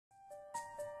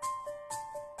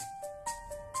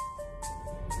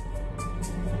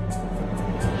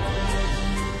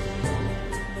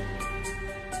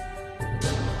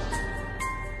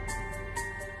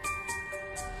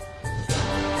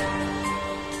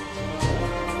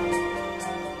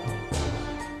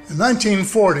In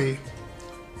 1940,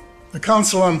 the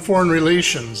Council on Foreign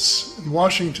Relations in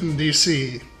Washington,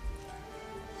 D.C.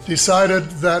 decided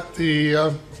that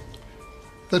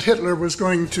that Hitler was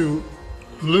going to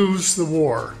lose the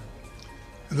war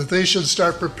and that they should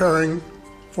start preparing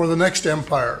for the next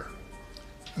empire,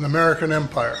 an American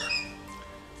empire.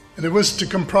 And it was to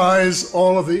comprise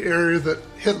all of the area that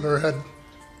Hitler had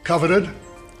coveted,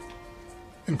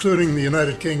 including the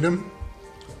United Kingdom,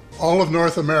 all of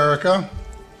North America,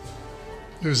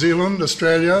 New Zealand,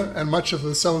 Australia, and much of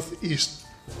the Southeast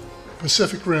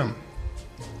Pacific Rim.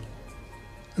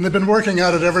 And they've been working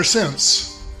at it ever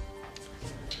since.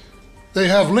 They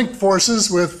have linked forces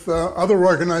with other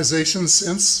organizations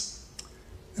since,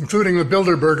 including the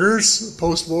Bilderbergers, the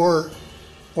post-war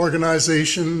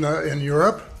organization in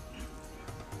Europe,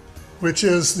 which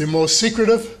is the most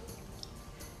secretive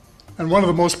and one of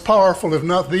the most powerful, if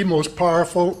not the most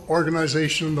powerful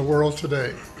organization in the world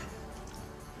today.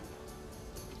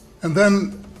 And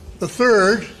then the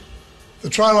third, the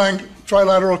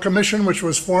Trilateral Commission, which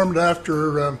was formed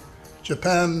after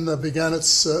Japan began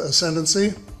its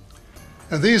ascendancy.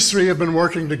 And these three have been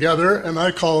working together, and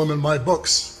I call them in my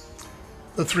books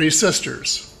the Three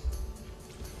Sisters.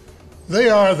 They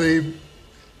are the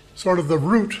sort of the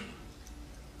root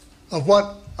of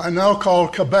what I now call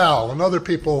cabal, and other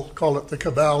people call it the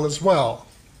cabal as well.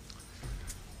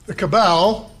 The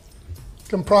cabal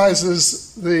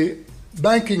comprises the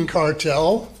banking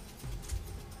cartel,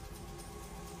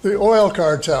 the oil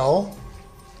cartel,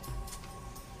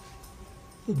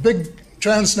 the big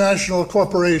transnational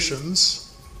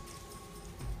corporations,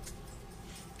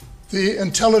 the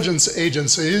intelligence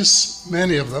agencies,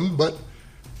 many of them, but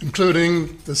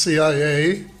including the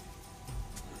CIA,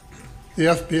 the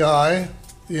FBI,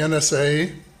 the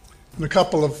NSA, and a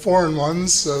couple of foreign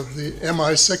ones, the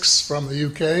MI6 from the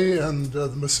UK and the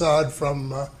Mossad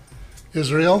from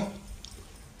Israel,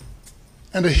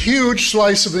 and a huge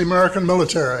slice of the American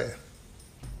military.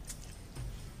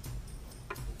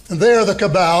 And they are the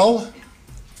cabal,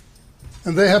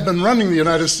 and they have been running the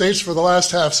United States for the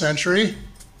last half century,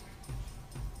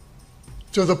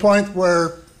 to the point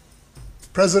where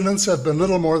presidents have been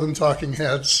little more than talking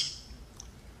heads,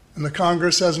 and the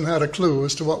Congress hasn't had a clue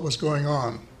as to what was going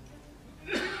on.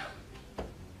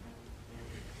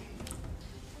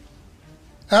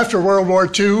 After World War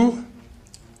II,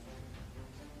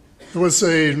 there was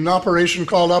an operation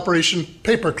called Operation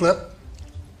Paperclip,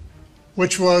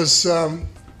 which was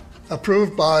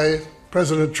approved by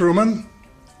President Truman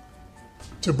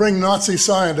to bring Nazi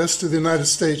scientists to the United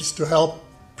States to help,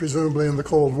 presumably in the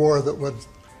Cold War that would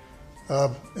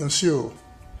ensue.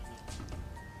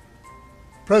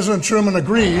 President Truman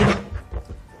agreed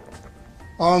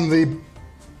on the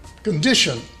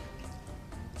condition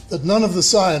that none of the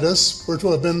scientists were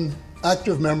to have been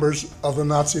active members of the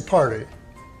Nazi Party.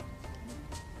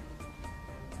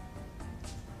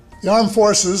 The armed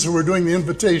forces who were doing the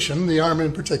invitation, the Army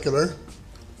in particular,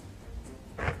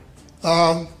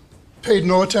 paid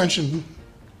no attention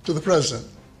to the president.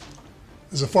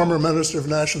 As a former Minister of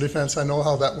National Defense, I know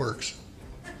how that works.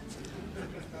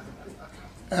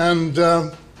 And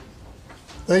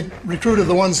they recruited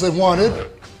the ones they wanted.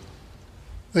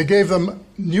 They gave them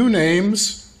new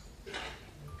names,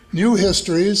 new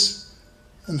histories,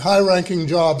 and high-ranking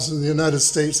jobs in the United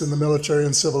States in the military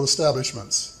and civil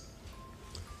establishments.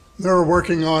 They were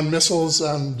working on missiles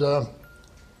and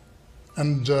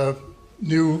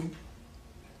new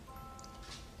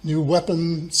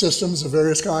weapon systems of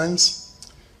various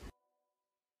kinds.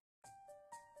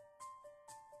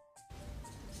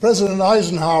 President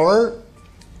Eisenhower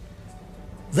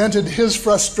vented his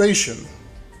frustration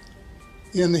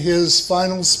in his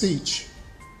final speech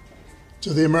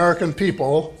to the American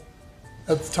people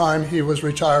at the time he was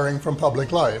retiring from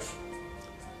public life.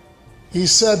 He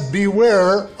said,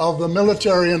 "Beware of the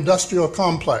military-industrial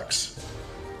complex."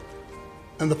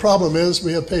 And the problem is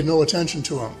we have paid no attention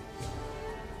to him.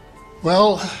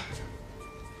 Well,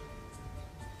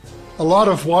 a lot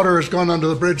of water has gone under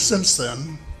the bridge since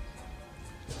then.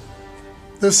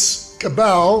 This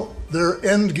cabal, their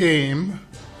end game,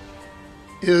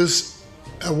 is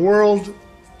a world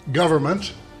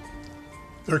government.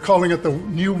 They're calling it the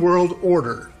New World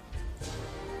Order,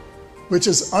 which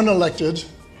is unelected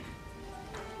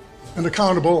and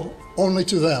accountable only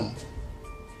to them.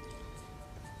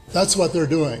 That's what they're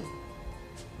doing.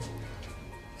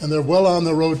 And they're well on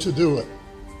the road to do it.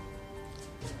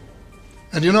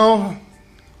 And you know,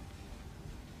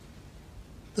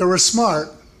 they were smart.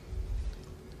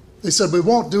 They said, we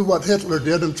won't do what Hitler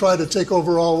did and try to take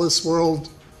over all this world,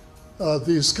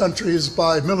 these countries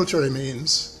by military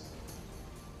means.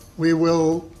 We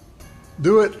will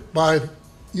do it by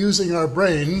using our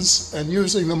brains and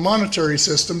using the monetary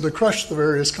system to crush the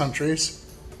various countries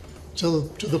to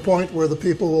the point where the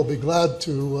people will be glad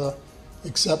to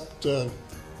accept a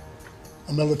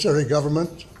military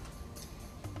government.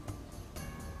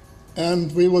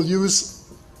 And we will use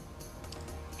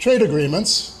trade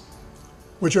agreements,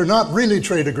 which are not really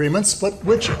trade agreements, but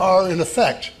which are in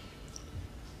effect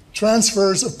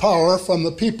transfers of power from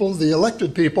the people, the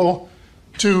elected people,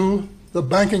 to the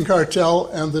banking cartel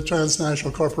and the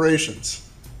transnational corporations.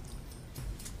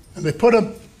 And they put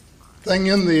a thing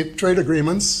in the trade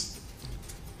agreements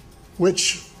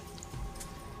which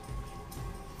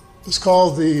is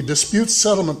called the dispute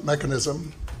settlement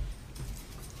mechanism.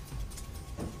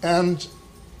 And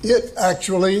it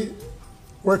actually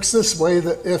works this way,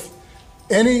 that if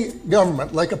any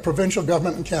government, like a provincial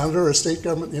government in Canada or a state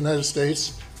government in the United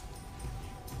States,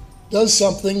 does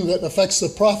something that affects the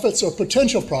profits or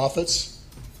potential profits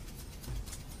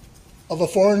of a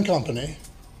foreign company,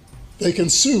 they can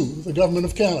sue the government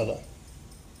of Canada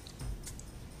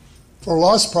for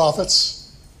lost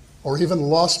profits or even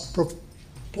lost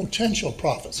potential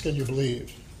profits, can you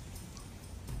believe?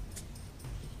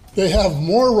 They have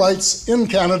more rights in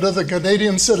Canada than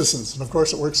Canadian citizens, and of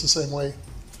course it works the same way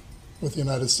with the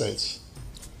United States.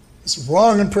 It's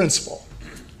wrong in principle.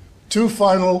 Two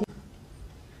final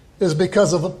is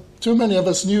because of too many of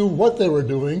us knew what they were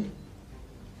doing,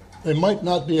 they might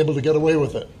not be able to get away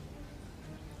with it.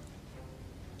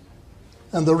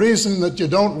 And the reason that you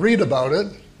don't read about it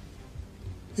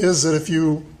is that if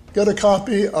you get a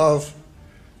copy of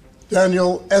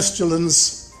Daniel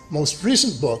Estulon's most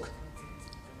recent book,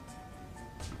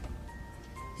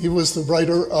 he was the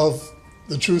writer of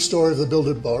The True Story of the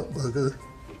Bilderberger.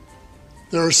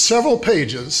 There are several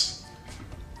pages,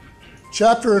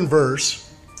 chapter and verse,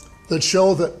 that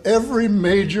show that every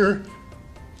major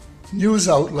news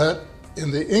outlet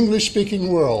in the English-speaking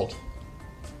world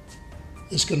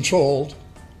is controlled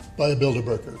by a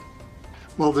Bilderberger.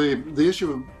 Well, the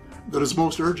issue that is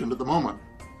most urgent at the moment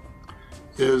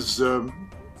is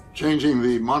changing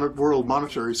the world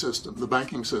monetary system, the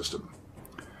banking system.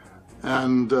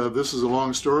 And this is a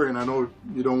long story, and I know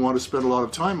you don't want to spend a lot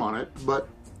of time on it, but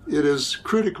it is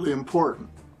critically important.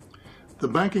 The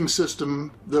banking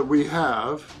system that we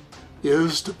have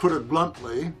is, to put it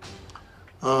bluntly,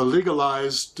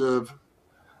 legalized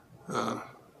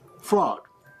fraud,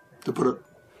 to put it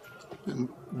in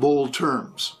bold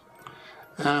terms.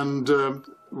 And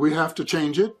we have to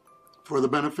change it for the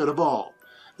benefit of all.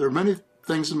 There are many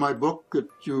things in my book that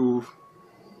you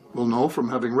will know from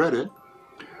having read it,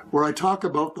 where I talk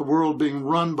about the world being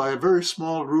run by a very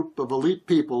small group of elite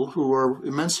people who are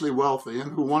immensely wealthy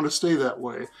and who want to stay that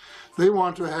way. They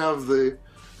want to have the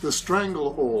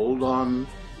stranglehold on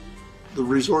the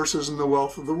resources and the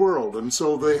wealth of the world. And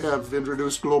so they have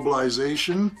introduced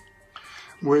globalization,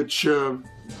 which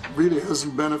really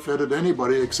hasn't benefited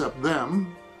anybody except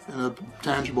them in a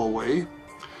tangible way.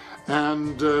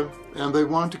 And they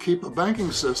want to keep a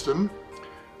banking system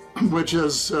which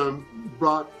has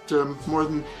brought more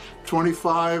than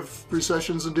 25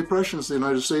 recessions and depressions in the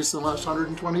United States in the last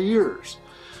 120 years.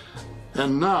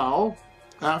 And now,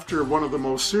 after one of the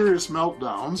most serious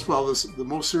meltdowns, well, the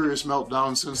most serious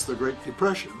meltdown since the Great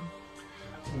Depression,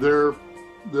 they're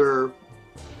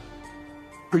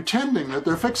pretending that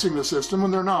they're fixing the system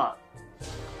when they're not.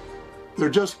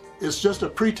 It's just a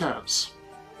pretense.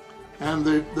 And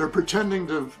they're pretending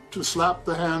to slap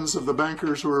the hands of the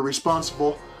bankers who are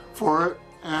responsible for it,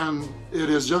 and it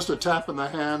is just a tap in the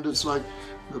hand. It's like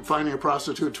finding a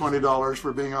prostitute $20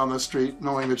 for being on the street,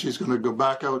 knowing that she's going to go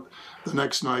back out the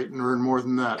next night and earn more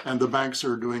than that. And the banks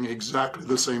are doing exactly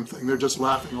the same thing. They're just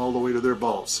laughing all the way to their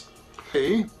balls.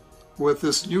 With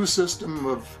this new system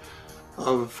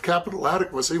of capital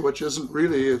adequacy, which isn't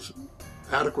really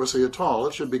adequacy at all,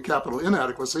 it should be capital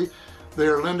inadequacy, they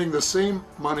are lending the same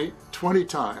money 20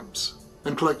 times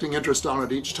and collecting interest on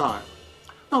it each time.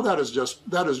 Now that is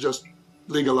just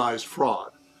legalized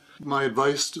fraud. My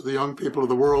advice to the young people of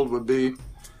the world would be,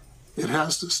 it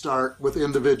has to start with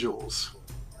individuals.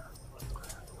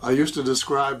 I used to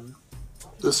describe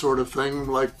this sort of thing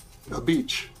like a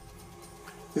beach.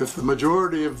 If the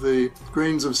majority of the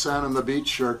grains of sand on the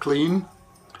beach are clean,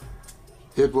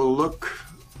 it will look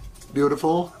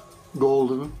beautiful,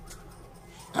 golden,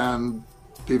 and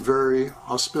be very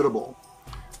hospitable.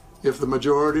 If the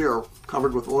majority are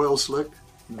covered with oil slick,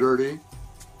 dirty,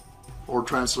 or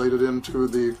translated into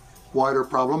the wider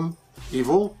problem,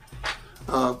 evil,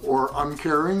 or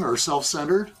uncaring or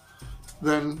self-centered,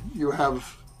 then you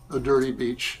have a dirty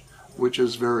beach, which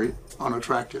is very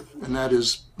unattractive. And that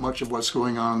is much of what's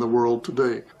going on in the world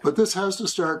today. But this has to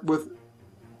start with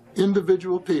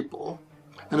individual people,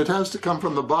 And it has to come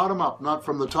from the bottom up, not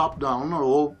from the top down,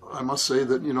 although I must say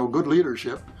that, good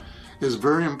leadership is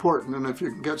very important. And if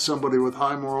you can get somebody with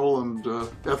high moral and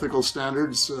ethical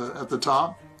standards at the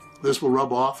top, this will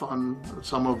rub off on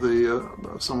some of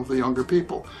the younger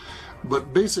people.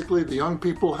 But basically, the young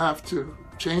people have to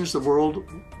change the world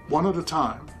one at a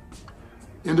time,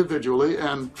 individually,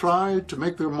 and try to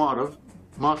make their motto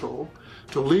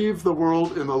to leave the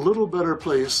world in a little better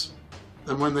place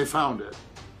than when they found it.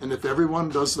 And if everyone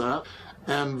does that,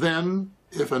 and then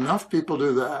if enough people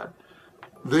do that,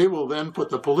 they will then put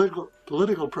the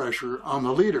political pressure on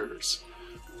the leaders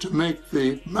to make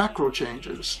the macro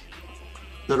changes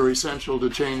that are essential to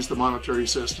change the monetary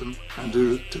system and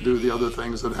to do the other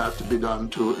things that have to be done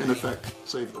to, in effect,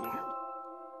 save the world.